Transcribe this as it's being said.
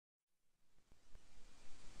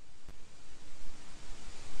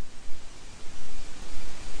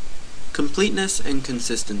Completeness and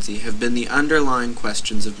consistency have been the underlying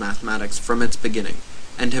questions of mathematics from its beginning,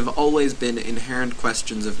 and have always been inherent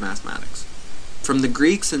questions of mathematics. From the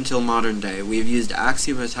Greeks until modern day, we have used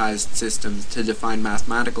axiomatized systems to define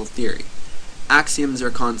mathematical theory. Axioms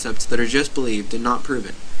are concepts that are just believed and not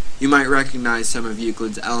proven. You might recognize some of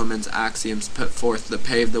Euclid's Elements axioms put forth that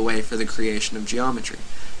paved the way for the creation of geometry,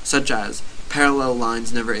 such as parallel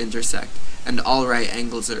lines never intersect, and all right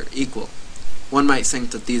angles are equal. One might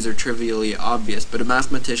think that these are trivially obvious, but a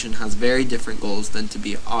mathematician has very different goals than to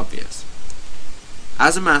be obvious.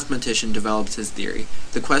 As a mathematician develops his theory,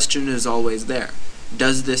 the question is always there: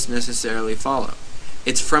 does this necessarily follow?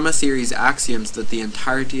 It's from a theory's axioms that the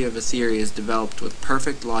entirety of a theory is developed with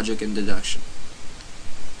perfect logic and deduction.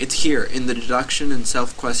 It's here, in the deduction and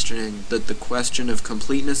self-questioning, that the question of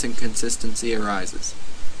completeness and consistency arises.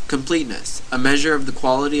 Completeness, a measure of the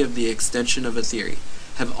quality of the extension of a theory.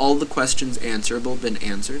 Have all the questions answerable been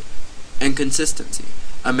answered? And consistency,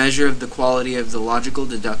 a measure of the quality of the logical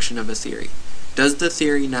deduction of a theory. Does the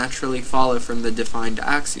theory naturally follow from the defined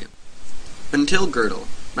axiom? Until Gödel,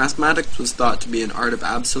 mathematics was thought to be an art of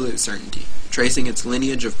absolute certainty, tracing its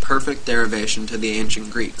lineage of perfect derivation to the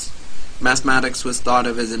ancient Greeks. Mathematics was thought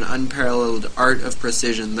of as an unparalleled art of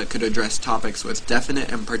precision that could address topics with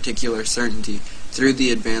definite and particular certainty through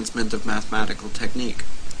the advancement of mathematical technique.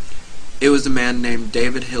 It was a man named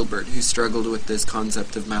David Hilbert who struggled with this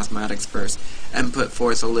concept of mathematics first, and put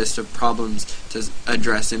forth a list of problems to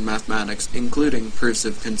address in mathematics, including proofs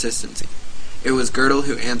of consistency. It was Gödel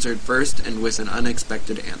who answered first, and with an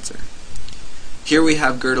unexpected answer. Here we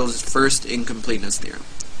have Gödel's first incompleteness theorem.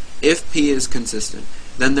 If P is consistent,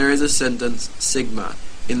 then there is a sentence, sigma,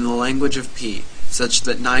 in the language of P, such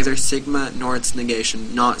that neither sigma nor its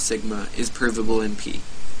negation, not sigma, is provable in P.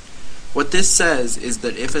 What this says is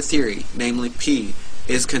that if a theory, namely P,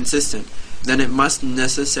 is consistent, then it must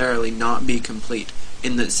necessarily not be complete,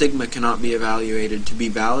 in that sigma cannot be evaluated to be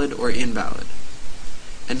valid or invalid.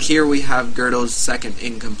 And here we have Gödel's second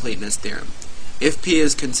incompleteness theorem. If P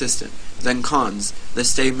is consistent, then cons, the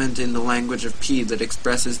statement in the language of P that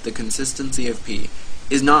expresses the consistency of P,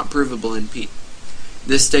 is not provable in P.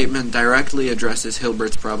 This statement directly addresses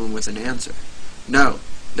Hilbert's problem with an answer. No,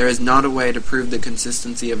 there is not a way to prove the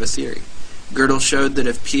consistency of a theory. Gödel showed that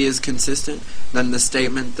if P is consistent, then the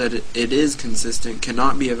statement that it is consistent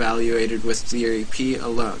cannot be evaluated with theory P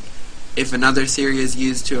alone. If another theory is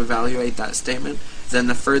used to evaluate that statement, then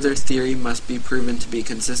the further theory must be proven to be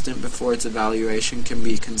consistent before its evaluation can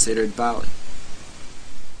be considered valid.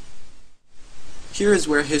 Here is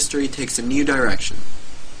where history takes a new direction.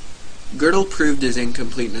 Gödel proved his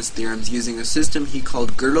incompleteness theorems using a system he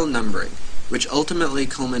called Gödel numbering, which ultimately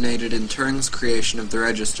culminated in Turing's creation of the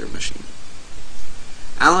register machine.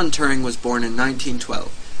 Alan Turing was born in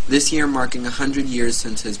 1912, this year marking 100 years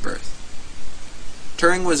since his birth.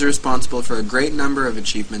 Turing was responsible for a great number of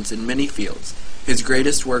achievements in many fields. His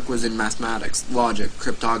greatest work was in mathematics, logic,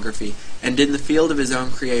 cryptography, and in the field of his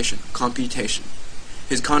own creation, computation.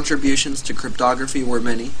 His contributions to cryptography were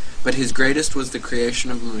many, but his greatest was the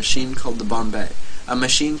creation of a machine called the Bombay, a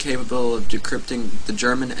machine capable of decrypting the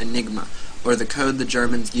German Enigma, or the code the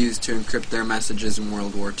Germans used to encrypt their messages in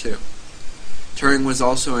World War II. Turing was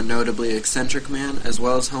also a notably eccentric man, as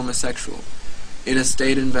well as homosexual. In a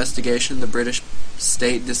state investigation, the British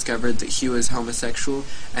state discovered that he was homosexual,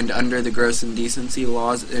 and under the gross indecency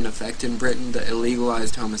laws in effect in Britain that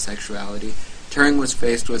illegalized homosexuality, Turing was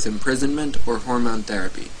faced with imprisonment or hormone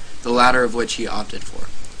therapy, the latter of which he opted for.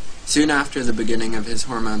 Soon after the beginning of his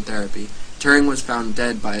hormone therapy, Turing was found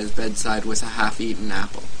dead by his bedside with a half-eaten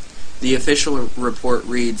apple. The official report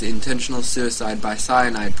reads intentional suicide by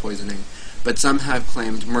cyanide poisoning, but some have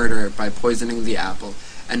claimed murder by poisoning the apple,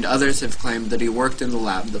 and others have claimed that he worked in the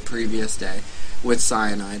lab the previous day with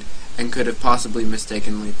cyanide, and could have possibly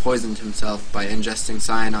mistakenly poisoned himself by ingesting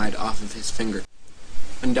cyanide off of his finger.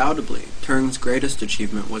 Undoubtedly, Turing's greatest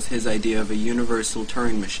achievement was his idea of a universal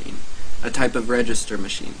Turing machine, a type of register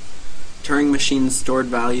machine. Turing machines stored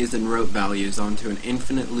values and wrote values onto an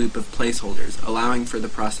infinite loop of placeholders, allowing for the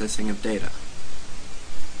processing of data.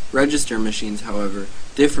 Register machines, however,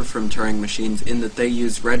 differ from Turing machines in that they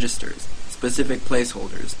use registers, specific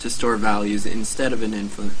placeholders, to store values instead of an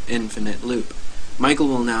infinite loop. Michael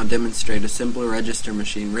will now demonstrate a simple register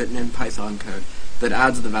machine written in Python code that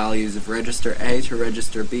adds the values of register A to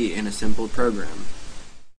register B in a simple program.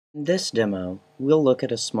 In this demo, we'll look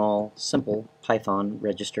at a small, simple Python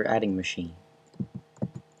register adding machine.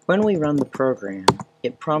 When we run the program,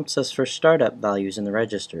 it prompts us for startup values in the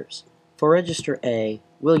registers. For register A,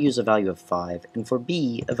 we'll use a value of 5, and for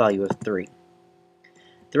B, a value of 3.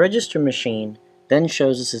 The register machine then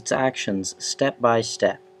shows us its actions step by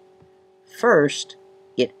step. First,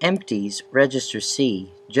 it empties register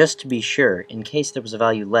C just to be sure in case there was a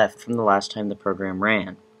value left from the last time the program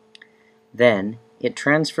ran. Then, it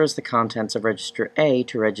transfers the contents of register A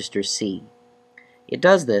to register C. It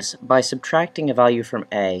does this by subtracting a value from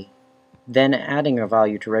A, then adding a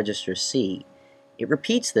value to register C. It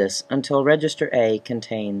repeats this until register A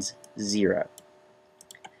contains 0.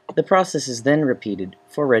 The process is then repeated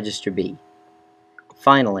for register B.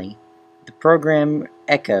 Finally, the program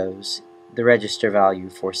echoes the register value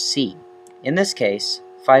for C. In this case,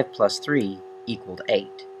 5 plus 3 equaled 8.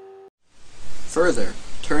 Further,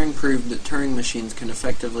 Turing proved that Turing machines can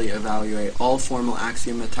effectively evaluate all formal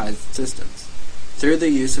axiomatized systems. Through the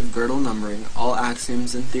use of Gödel numbering, all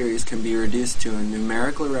axioms and theories can be reduced to a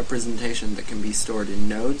numerical representation that can be stored in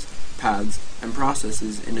nodes, paths, and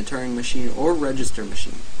processes in a Turing machine or register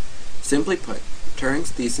machine. Simply put,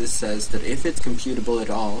 Turing's thesis says that if it's computable at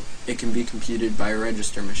all, it can be computed by a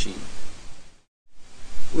register machine.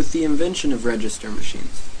 With the invention of register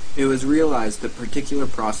machines, it was realized that particular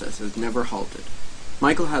processes never halted.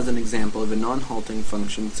 Michael has an example of a non-halting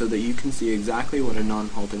function so that you can see exactly what a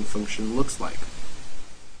non-halting function looks like.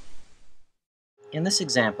 In this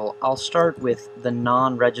example, I'll start with the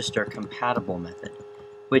non-register compatible method,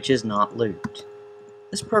 which is not looped.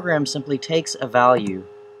 This program simply takes a value,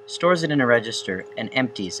 stores it in a register, and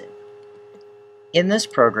empties it. In this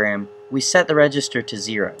program, we set the register to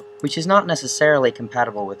 0, which is not necessarily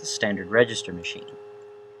compatible with the standard register machine.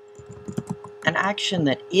 An action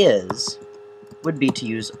that is would be to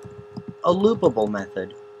use a loopable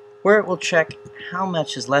method, where it will check how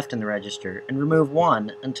much is left in the register and remove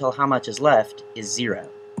 1 until how much is left is 0.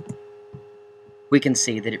 We can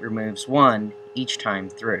see that it removes 1 each time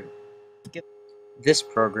through. This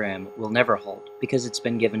program will never halt because it's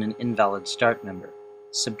been given an invalid start number.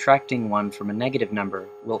 Subtracting 1 from a negative number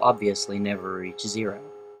will obviously never reach 0.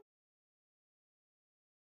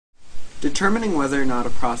 Determining whether or not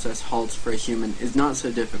a process halts for a human is not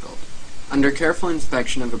so difficult. Under careful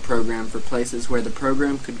inspection of a program for places where the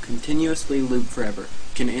program could continuously loop forever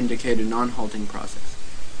can indicate a non-halting process.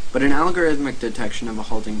 But an algorithmic detection of a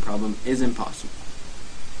halting problem is impossible.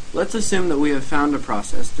 Let's assume that we have found a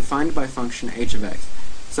process defined by function h of x,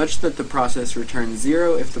 such that the process returns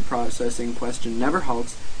 0 if the process in question never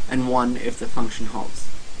halts, and 1 if the function halts.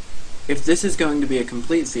 If this is going to be a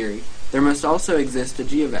complete theory, there must also exist a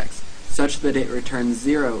g of x, such that it returns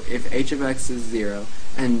 0 if h of x is 0,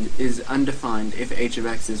 and is undefined if h of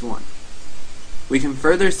x is 1. We can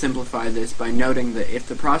further simplify this by noting that if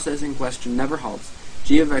the process in question never halts,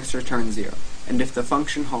 g of x returns 0, and if the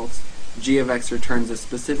function halts, g of x returns a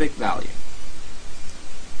specific value.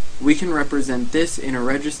 We can represent this in a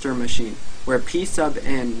register machine, where p sub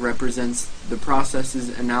n represents the processes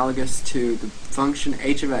analogous to the function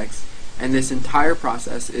h of x, and this entire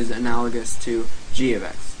process is analogous to g of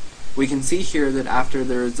x. We can see here that after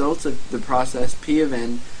the results of the process p of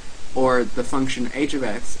n, or the function h of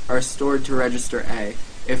x, are stored to register A,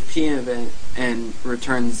 if p of n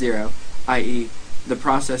returns 0, i.e. the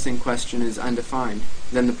process in question is undefined,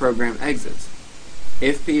 then the program exits.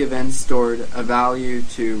 If p of n stored a value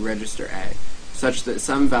to register A, such that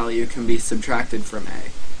some value can be subtracted from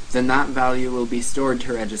A, then that value will be stored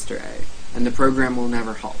to register A, and the program will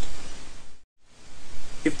never halt.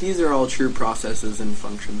 If these are all true processes and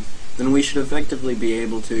functions, then we should effectively be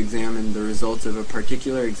able to examine the results of a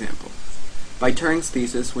particular example. By Turing's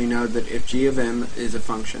thesis, we know that if g of m is a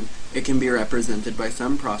function, it can be represented by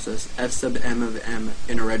some process f sub m of m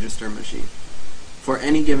in a register machine. For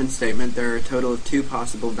any given statement, there are a total of 2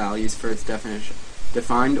 possible values for its definition,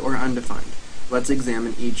 defined or undefined. Let's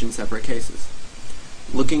examine each in separate cases.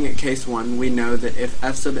 Looking at case 1, we know that if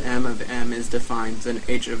f sub m of m is defined, then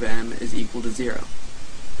h of m is equal to 0.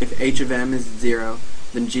 If h of m is 0,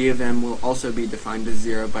 then g of m will also be defined as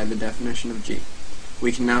 0 by the definition of g.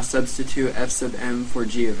 We can now substitute f sub m for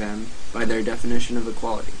g of m by their definition of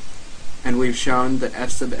equality. And we've shown that f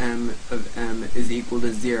sub m of m is equal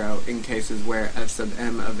to 0 in cases where f sub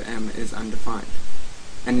m of m is undefined.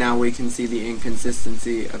 And now we can see the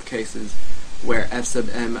inconsistency of cases where f sub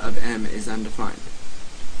m of m is undefined.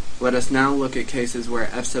 Let us now look at cases where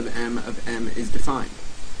f sub m of m is defined.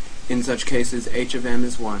 In such cases, h of m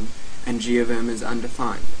is 1, and g of m is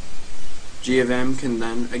undefined. G of m can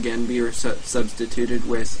then again be substituted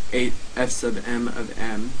with f sub m of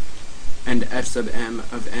m, and f sub m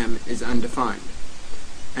of m is undefined.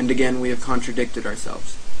 And again we have contradicted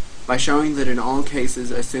ourselves. By showing that in all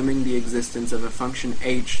cases, assuming the existence of a function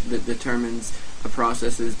h that determines a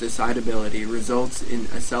process's decidability results in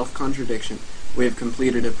a self-contradiction, we have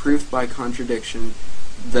completed a proof by contradiction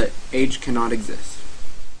that h cannot exist.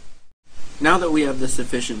 Now that we have the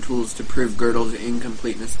sufficient tools to prove Gödel's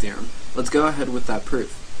incompleteness theorem, let's go ahead with that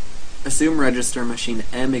proof. Assume register machine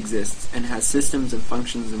M exists and has systems and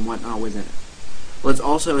functions and whatnot within it. Let's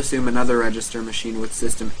also assume another register machine with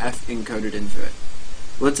system F encoded into it.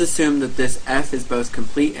 Let's assume that this F is both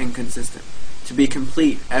complete and consistent. To be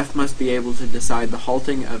complete, F must be able to decide the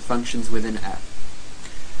halting of functions within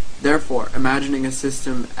F. Therefore, imagining a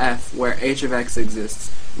system F where h of x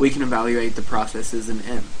exists, we can evaluate the processes in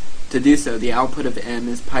M. To do so, the output of M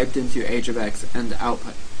is piped into h of x and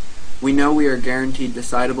output. We know we are guaranteed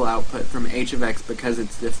decidable output from h of x because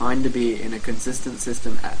it's defined to be in a consistent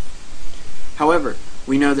system F. However,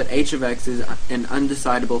 we know that h of x is an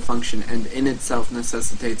undecidable function and in itself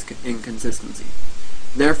necessitates inconsistency.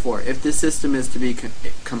 Therefore, if this system is to be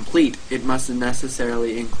complete, it must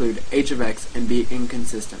necessarily include h of x and be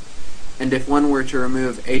inconsistent. And if one were to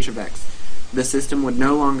remove h of x, the system would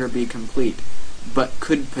no longer be complete, but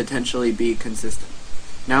could potentially be consistent.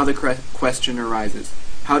 Now the question arises,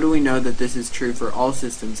 how do we know that this is true for all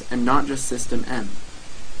systems and not just system M?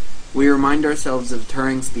 We remind ourselves of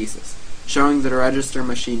Turing's thesis, showing that a register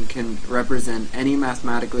machine can represent any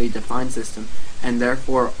mathematically defined system, and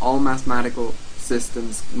therefore all mathematical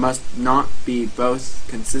systems must not be both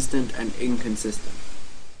consistent and inconsistent.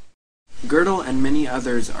 Gödel and many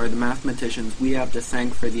others are the mathematicians we have to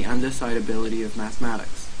thank for the undecidability of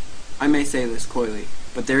mathematics. I may say this coyly,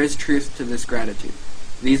 but there is truth to this gratitude.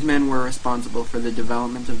 These men were responsible for the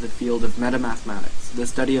development of the field of metamathematics, the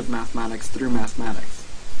study of mathematics through mathematics.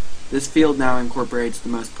 This field now incorporates the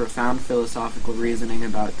most profound philosophical reasoning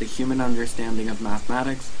about the human understanding of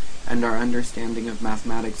mathematics and our understanding of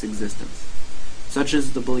mathematics' existence. Such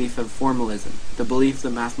is the belief of formalism, the belief that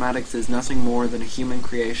mathematics is nothing more than a human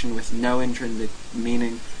creation with no intrinsic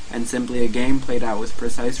meaning and simply a game played out with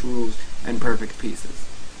precise rules and perfect pieces.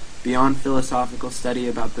 Beyond philosophical study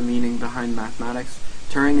about the meaning behind mathematics,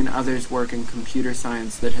 Turing and others' work in computer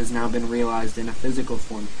science that has now been realized in a physical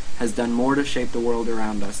form has done more to shape the world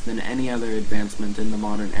around us than any other advancement in the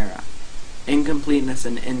modern era. Incompleteness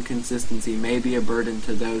and inconsistency may be a burden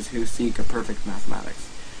to those who seek a perfect mathematics,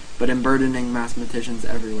 but in burdening mathematicians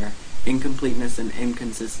everywhere, incompleteness and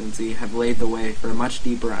inconsistency have laid the way for a much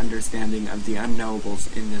deeper understanding of the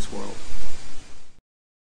unknowables in this world.